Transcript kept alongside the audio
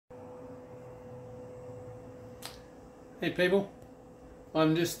Hey people,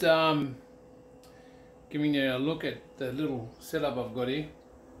 I'm just giving you a look at the little setup I've got here.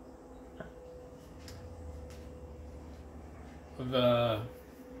 I've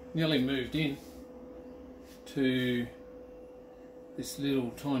nearly moved in to this little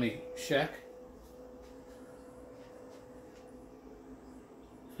tiny shack.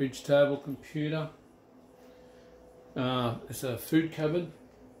 Fridge, table, computer. It's a food cupboard.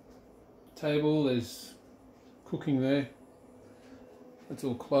 Table, there's cooking there. That's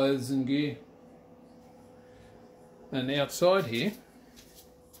all clothes and gear. And outside here,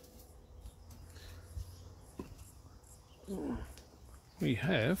 we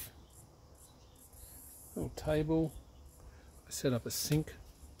have a little table. I set up a sink.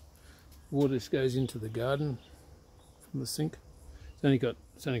 Water just goes into the garden from the sink.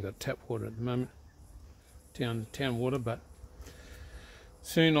 It's only got tap water at the moment, town water, but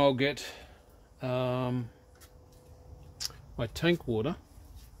soon I'll get my tank water,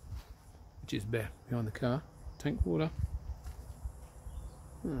 which is back behind the car. Tank water.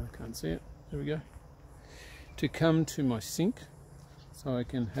 Oh, I can't see it. There we go. To come to my sink, so I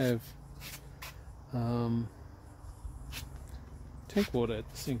can have tank water at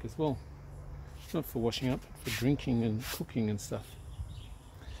the sink as well. Not for washing up, but for drinking and cooking and stuff.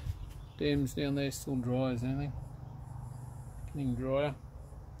 Dam's down there still dry as anything. Getting drier.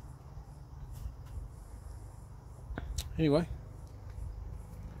 Anyway,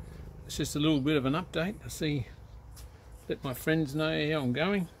 it's just a little bit of an update to let my friends know how I'm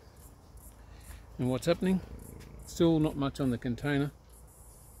going and what's happening. Still not much on the container.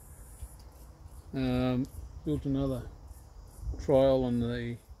 Built another trial on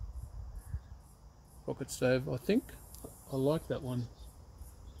the rocket stove. I think I like that one,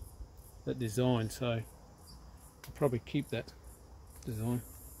 that design, so I'll probably keep that design.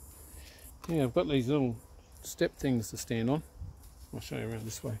 Yeah, I've got these little step things to stand on. I'll show you around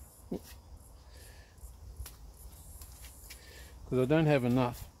this way, because I don't have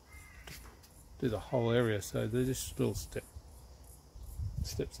enough to do the whole area, so they're just little steps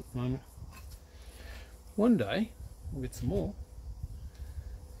at the moment. One day we'll get some more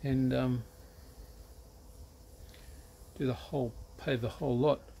and do the whole, pave the whole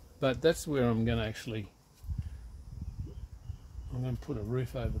lot, but that's where I'm going to put a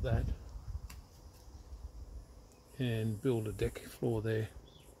roof over that and build a deck floor there.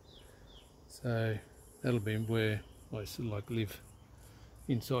 So that'll be where I sort of like live.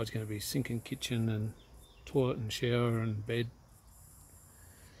 Inside's going to be sink and kitchen and toilet and shower and bed.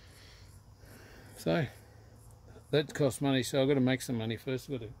 So that costs money, so I've got to make some money first.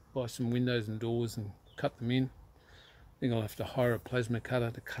 I've got to buy some windows and doors and cut them in. I think I'll have to hire a plasma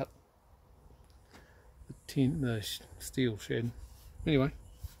cutter to cut the steel shed. Anyway,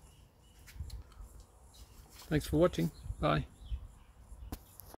 thanks for watching. Bye.